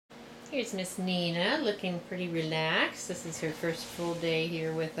Here's Miss Nina looking pretty relaxed. This is her first full day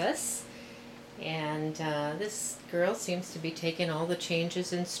here with us. And this girl seems to be taking all the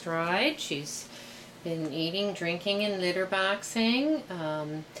changes in stride. She's been eating, drinking, and litter boxing.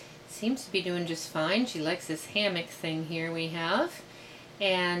 Seems to be doing just fine. She likes this hammock thing here we have.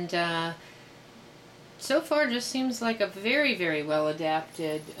 And so far just seems like a very, very well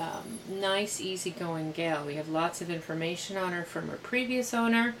adapted, nice, easygoing gal. We have lots of information on her from her previous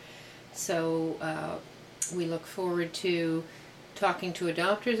owner. So we look forward to talking to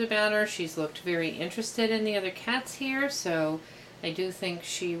adopters about her. She's looked very interested in the other cats here, so I do think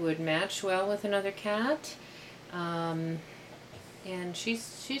she would match well with another cat. And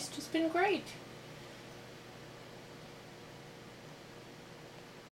she's just been great.